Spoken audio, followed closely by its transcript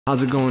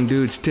How's it going,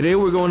 dudes? Today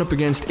we're going up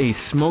against a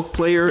Smoke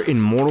player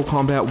in Mortal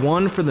Kombat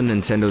 1 for the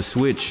Nintendo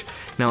Switch.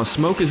 Now,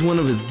 Smoke is one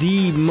of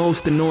the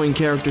most annoying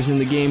characters in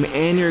the game,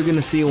 and you're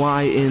gonna see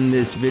why in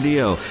this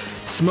video.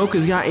 Smoke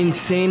has got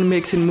insane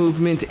mix and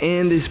movement,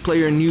 and this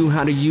player knew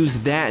how to use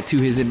that to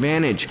his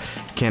advantage.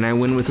 Can I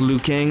win with Liu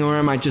Kang, or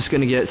am I just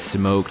gonna get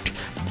smoked?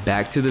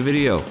 Back to the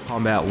video.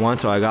 Kombat 1,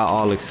 so I got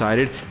all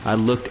excited. I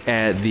looked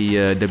at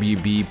the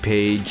WB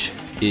page,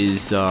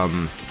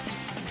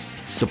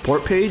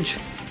 support page,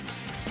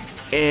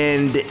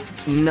 and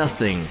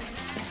nothing.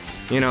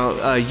 You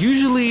know,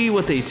 usually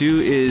what they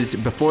do is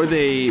before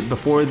they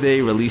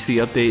release the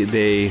update,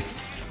 they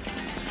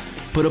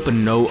put up a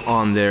note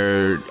on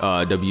their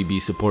WB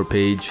support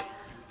page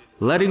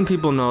letting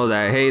people know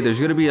that, hey,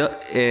 there's gonna be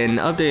an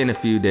update in a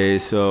few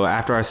days. So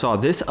after I saw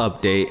this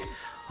update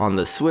on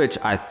the Switch,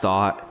 I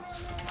thought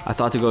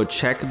to go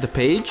check the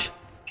page,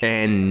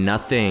 and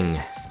nothing.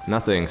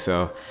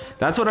 So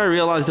that's what I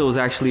realized. It was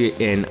actually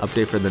an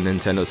update for the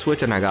Nintendo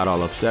Switch, and I got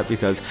all upset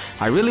because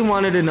I really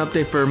wanted an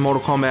update for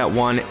Mortal Kombat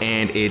 1,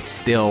 and it's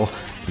still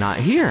not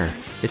here.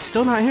 It's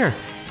still not here.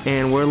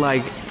 And we're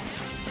like,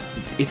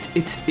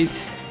 it's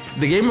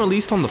the game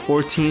released on the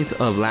 14th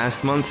of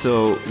last month,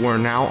 so we're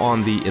now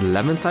on the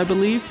 11th, I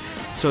believe.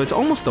 So it's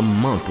almost a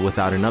month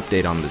without an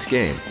update on this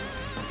game,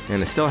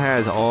 and it still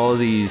has all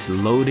these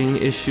loading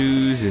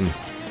issues, and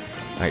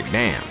like,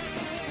 damn,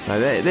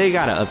 they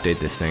gotta update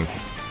this thing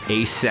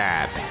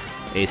ASAP.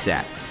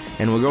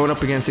 And we're going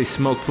up against a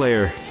Smoke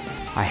player.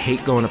 I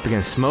hate going up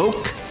against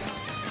Smoke.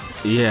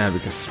 Yeah,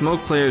 because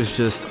Smoke players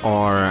just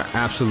are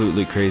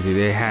absolutely crazy.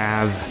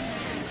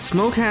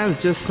 Smoke has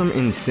just some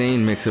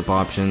insane mix-up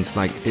options.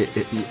 Like,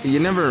 you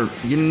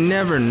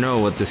never know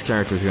what this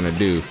character is gonna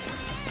do.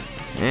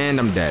 And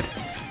I'm dead.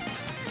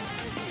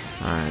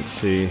 Alright, let's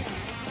see.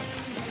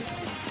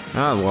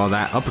 Oh, well,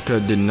 that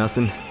uppercut did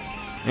nothing.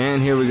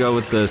 And here we go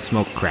with the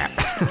Smoke crap.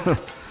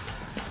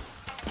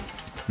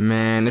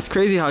 Man, it's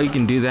crazy how you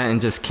can do that and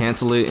just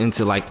cancel it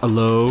into like a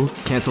low,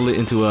 cancel it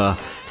into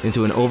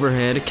an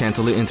overhead,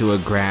 cancel it into a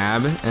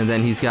grab, and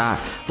then he's got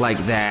like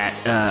that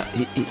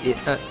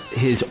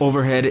his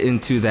overhead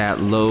into that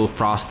low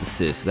frost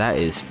assist. That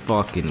is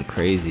fucking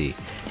crazy.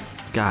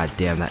 God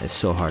damn, that is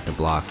so hard to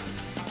block.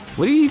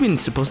 What are you even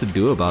supposed to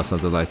do about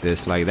something like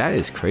this? Like, that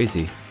is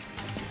crazy.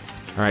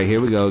 All right,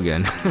 here we go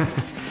again.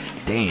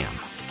 Damn.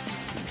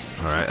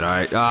 All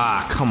right.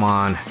 Ah, come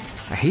on.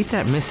 I hate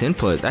that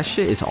misinput. That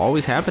shit is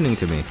always happening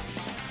to me.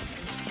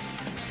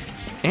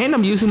 And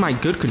I'm using my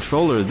good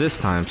controller this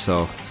time,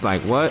 so it's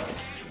like, what?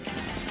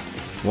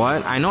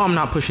 I know I'm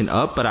not pushing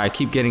up, but I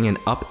keep getting an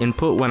up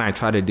input when I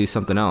try to do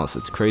something else.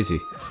 It's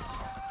crazy.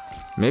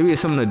 Maybe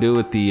it's something to do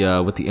with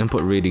the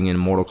input reading in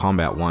Mortal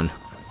Kombat 1.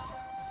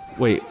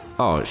 Wait,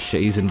 oh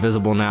shit, he's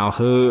invisible now.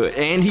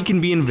 And he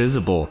can be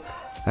invisible.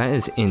 That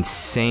is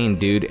insane,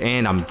 dude.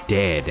 And I'm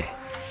dead.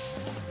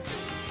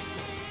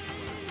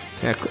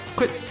 Yeah,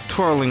 quit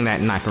twirling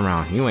that knife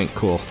around. You ain't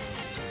cool.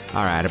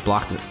 All right, I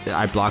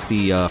blocked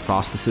the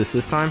frost assist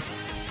this time.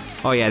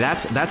 Oh yeah,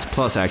 that's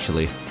plus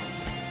actually.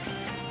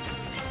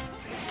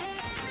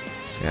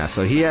 Yeah,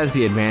 so he has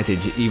the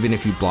advantage even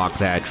if you block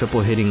that triple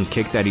hitting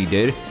kick that he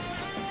did.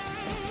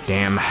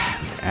 Damn,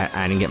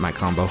 I didn't get my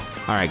combo. All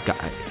right,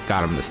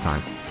 got him this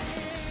time.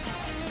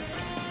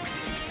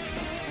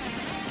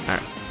 All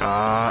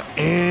right,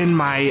 and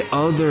my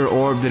other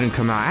orb didn't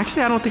come out.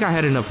 Actually, I don't think I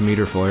had enough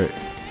meter for it.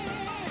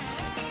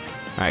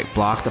 Alright,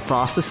 block the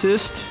frost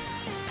assist.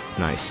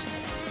 Nice.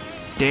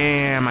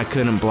 Damn, I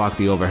couldn't block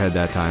the overhead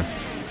that time.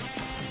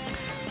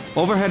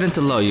 Overhead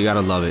into low, you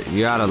gotta love it. You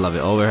gotta love it.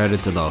 Overhead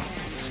into low.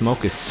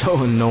 Smoke is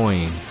so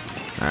annoying.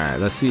 Alright,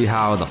 let's see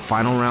how the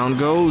final round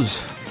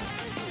goes.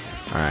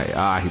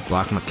 Alright, he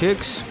blocked my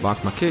kicks.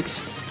 What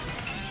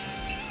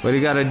do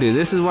you gotta do?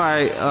 This is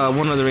why,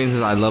 one of the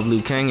reasons I love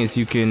Liu Kang is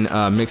you can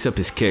mix up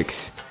his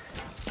kicks.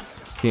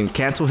 You can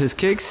cancel his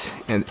kicks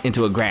and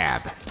into a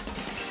grab.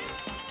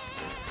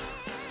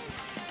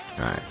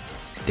 Alright,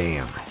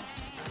 damn.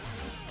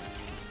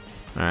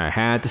 Alright,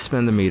 had to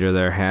spend the meter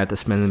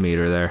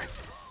there,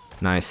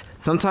 Nice.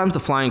 Sometimes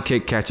the flying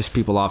kick catches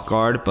people off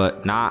guard,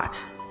 but not.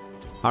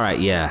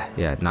 Alright, yeah,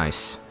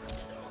 nice.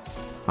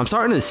 I'm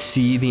starting to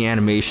see the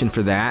animation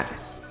for that.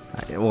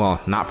 Well,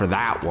 not for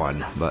that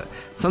one, but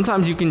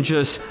sometimes you can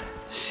just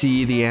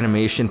see the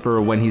animation for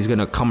when he's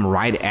gonna come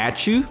right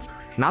at you.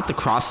 Not the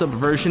cross-up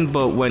version,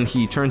 but when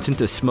he turns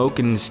into Smoke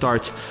and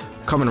starts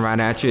coming right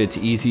at you, it's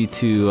easy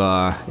to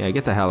yeah,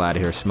 get the hell out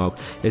of here, Smoke.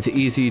 It's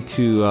easy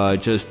to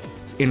just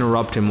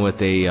interrupt him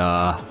with a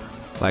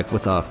like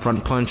with a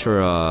front punch or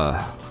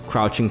a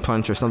crouching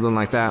punch or something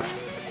like that.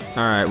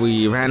 All right,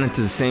 we ran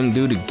into the same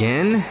dude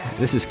again.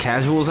 This is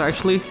casuals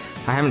actually.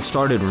 I haven't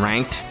started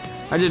ranked.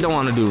 I just don't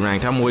want to do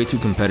ranked. I'm way too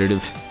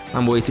competitive.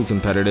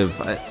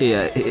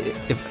 Yeah,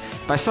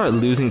 if I start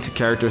losing to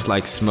characters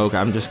like Smoke,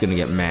 I'm just gonna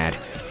get mad,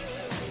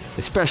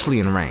 especially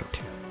in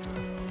ranked.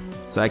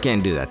 So I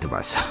can't do that to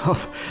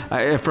myself.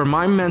 For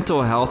my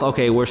mental health,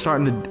 okay, we're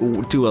starting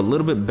to do a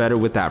little bit better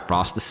with that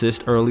frost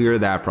assist earlier.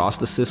 That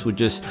frost assist was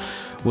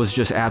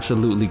just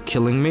absolutely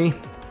killing me.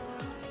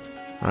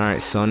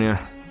 Alright, Sonya.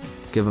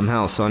 Give him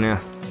hell, Sonya.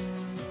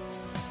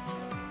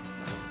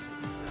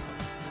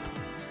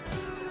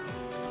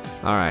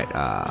 Alright,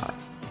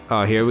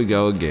 oh, here we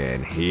go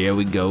again. Here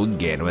we go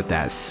again with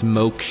that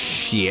smoke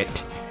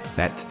shit.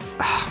 That's,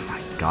 oh my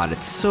god,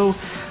 it's so,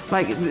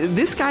 like,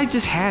 this guy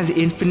just has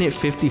infinite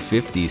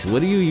 50-50s.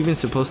 What are you even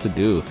supposed to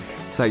do?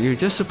 It's like, you're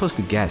just supposed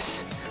to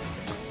guess.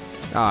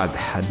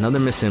 Another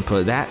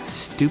misinput. That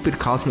stupid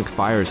cosmic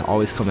fire is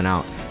always coming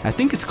out. I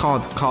think it's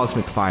called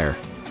cosmic fire.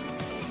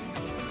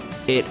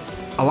 A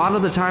lot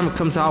of the time it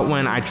comes out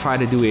when I try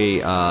to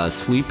do a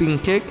sweeping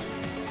kick.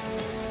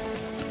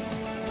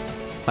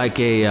 Like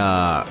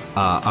a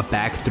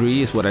back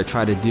three is what I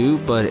try to do,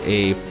 but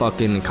a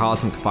fucking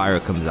cosmic fire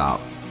comes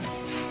out.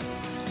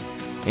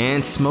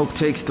 And Smoke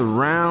takes the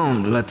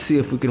round. Let's see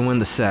if we can win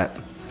the set.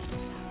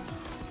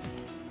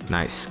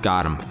 Nice,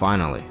 got him,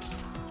 finally.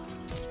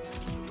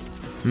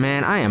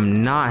 Man, I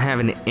am not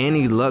having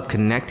any luck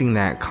connecting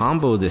that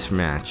combo this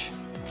match.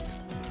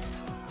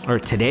 Or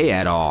today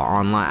at all,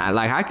 online.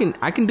 Like,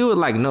 I can do it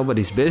like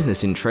nobody's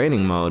business in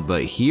training mode,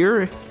 but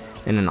here,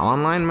 in an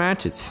online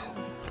match, it's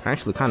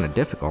actually kind of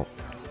difficult.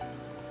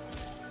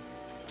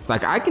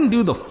 Like, I can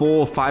do the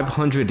full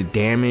 500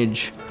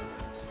 damage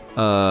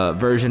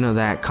version of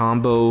that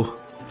combo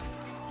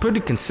pretty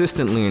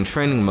consistently in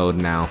training mode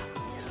now.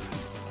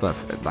 But,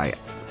 like,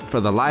 for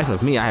the life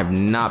of me, I have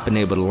not been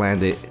able to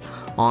land it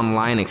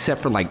online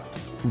except for like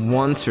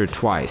once or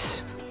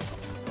twice.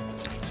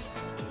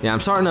 Yeah, I'm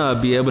starting to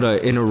be able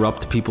to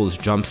interrupt people's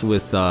jumps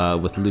with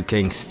Liu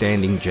Kang's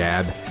standing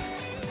jab.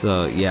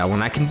 So yeah,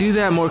 when I can do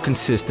that more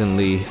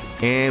consistently,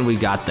 and we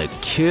got the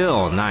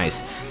kill,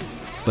 nice.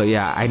 But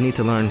yeah, I need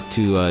to learn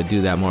to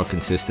do that more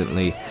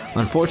consistently.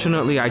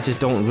 Unfortunately, I just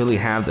don't really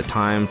have the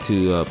time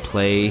to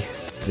play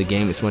the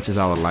game as much as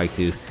I would like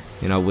to.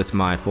 You know, with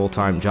my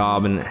full-time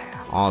job and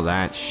all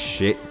that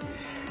shit.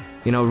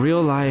 You know,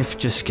 real life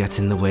just gets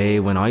in the way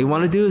when all you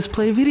want to do is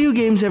play video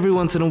games every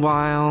once in a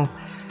while.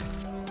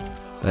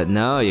 But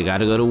no, you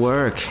gotta go to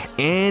work.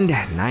 And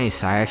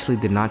nice, I actually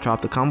did not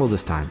drop the combo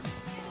this time.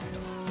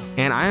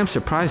 And I am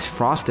surprised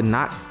Frost did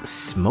not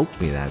smoke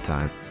me that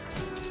time.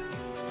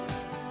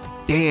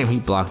 Damn, he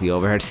blocked the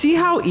overhead. See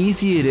how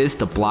easy it is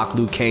to block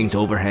Liu Kang's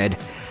overhead?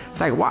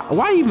 It's like,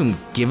 why even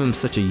give him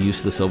such a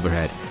useless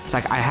overhead? It's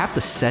like, I have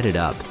to set it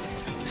up.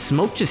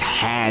 Smoke just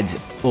had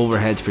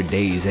overheads for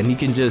days, and he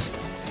could just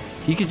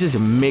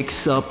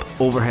mix up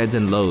overheads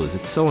and lows.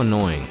 It's so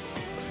annoying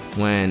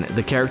when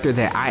the character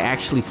that I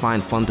actually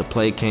find fun to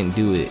play can't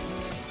do it.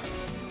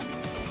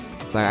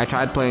 It's like, I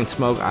tried playing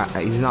Smoke,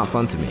 he's not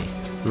fun to me.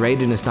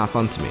 Raiden is not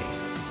fun to me.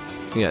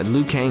 Yeah,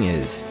 Liu Kang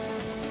is.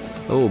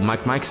 Oh,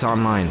 Mike's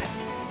online.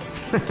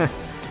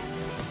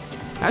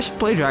 I should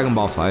play Dragon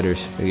Ball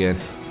Fighters again.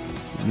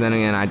 Then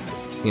again,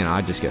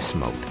 I just get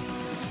smoked.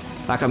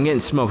 Like, I'm getting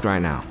smoked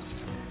right now.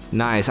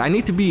 Nice. I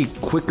need to be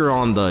quicker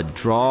on the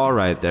draw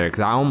right there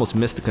because I almost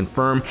missed the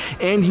confirm.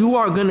 And you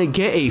are gonna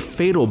get a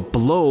fatal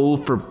blow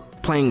for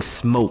playing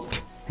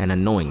Smoke and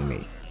annoying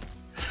me.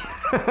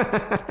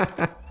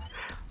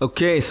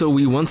 Okay, so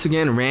we once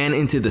again ran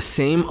into the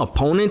same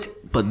opponent,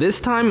 but this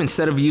time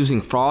instead of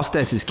using Frost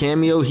as his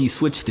cameo, he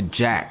switched to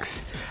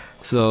Jax.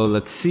 So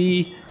let's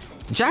see.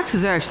 Jax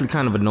is actually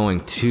kind of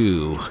annoying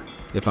too,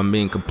 if I'm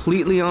being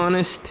completely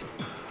honest.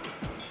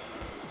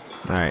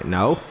 Alright,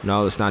 no,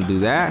 let's not do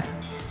that.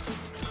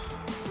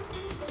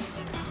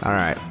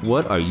 Alright,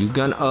 what are you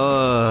gonna...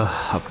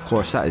 of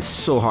course, that is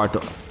so hard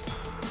to...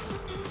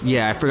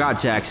 Yeah, I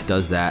forgot Jax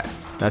does that.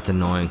 That's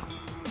annoying.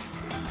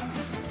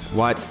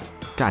 What?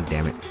 God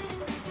damn it.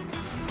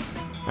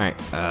 Alright,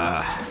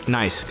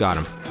 nice, got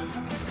him.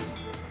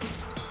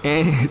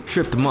 And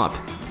tripped him up.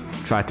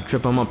 Tried to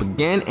trip him up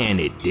again, and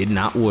it did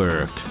not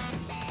work.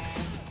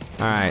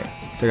 Alright,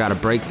 so I gotta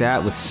break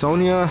that with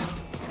Sonya.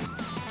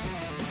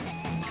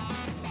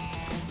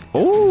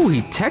 Oh,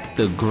 he teched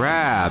the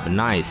grab.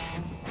 Nice.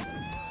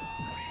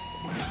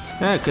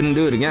 Yeah, couldn't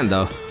do it again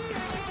though.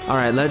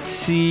 Alright, let's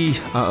see.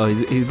 Uh-oh,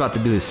 he's about to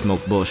do his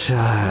smoke bullshit.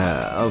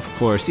 Of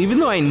course. Even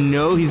though I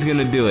know he's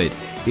gonna do it.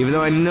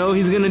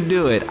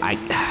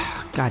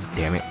 God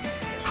damn it.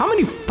 How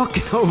many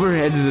fucking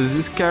overheads does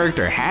this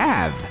character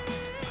have?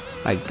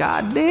 Like,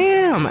 god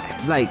damn.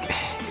 Like,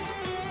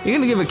 you're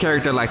gonna give a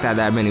character like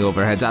that many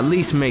overheads, at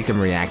least make them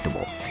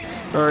reactable.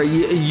 Or,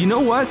 you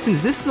know what?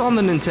 Since this is on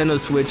the Nintendo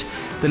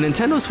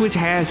Switch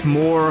has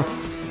more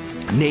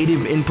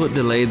native input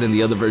delay than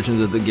the other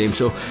versions of the game,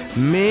 so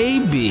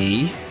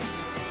maybe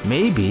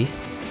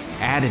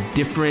add a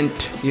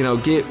different, you know,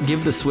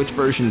 give the Switch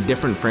version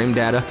different frame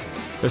data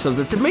or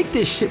something to make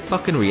this shit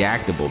fucking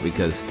reactable,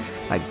 because,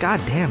 like,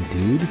 goddamn,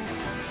 dude.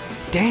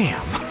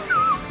 Damn.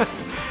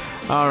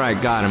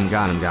 Alright, got him.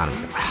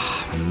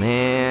 Ah,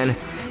 man.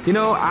 You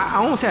know, I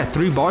almost had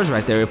 3 bars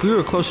right there. If we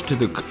were closer to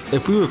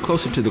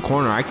the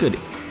corner, I could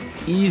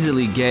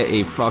easily get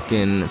a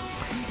fucking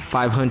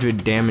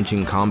 500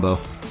 damaging combo.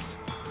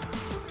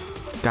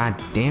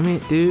 God damn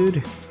it,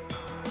 dude.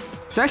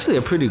 It's actually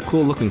a pretty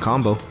cool looking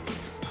combo.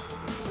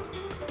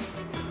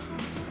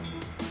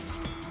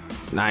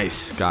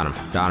 Nice. Got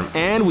him.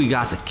 And we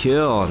got the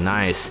kill.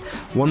 Nice.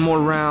 One more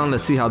round.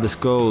 Let's see how this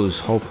goes.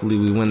 Hopefully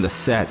we win the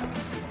set.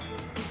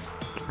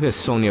 Look at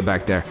Sonya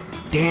back there.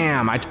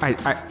 Damn, I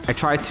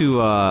tried to,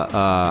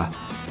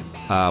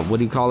 what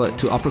do you call it?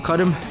 To uppercut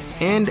him.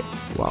 And,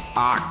 well,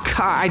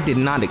 I did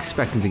not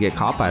expect him to get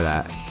caught by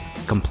that.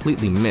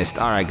 Completely missed.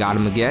 Alright, got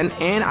him again.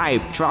 And I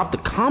dropped the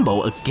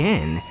combo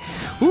again.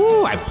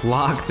 Ooh, I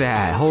blocked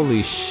that.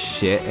 Holy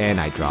shit. And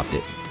I dropped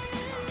it.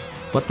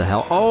 What the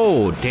hell?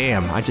 Oh,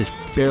 damn. I just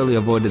barely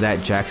avoided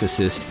that Jax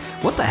assist.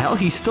 What the hell?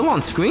 He's still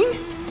on screen?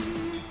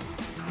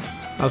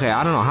 Okay,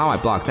 I don't know how I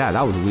blocked that.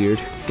 That was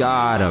weird.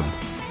 Got him.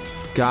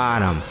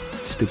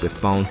 Stupid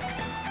phone.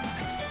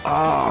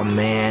 Oh,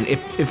 man.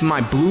 If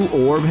my blue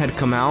orb had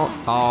come out...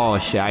 Oh,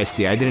 shit, I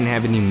see. I didn't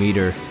have any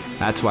meter.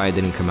 That's why it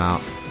didn't come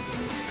out.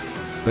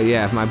 But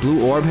yeah, if my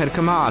blue orb had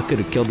come out, I could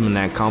have killed him in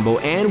that combo.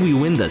 And we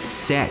win the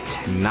set.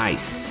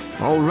 Nice.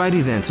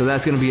 Alrighty then, so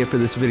that's going to be it for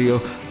this video.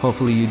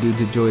 Hopefully you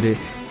dudes enjoyed it.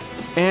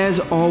 As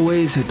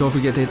always, don't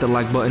forget to hit the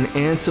like button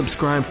and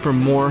subscribe for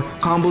more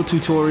combo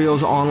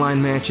tutorials,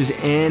 online matches,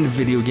 and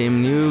video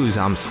game news.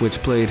 I'm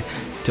Switchblade.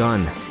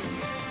 Done.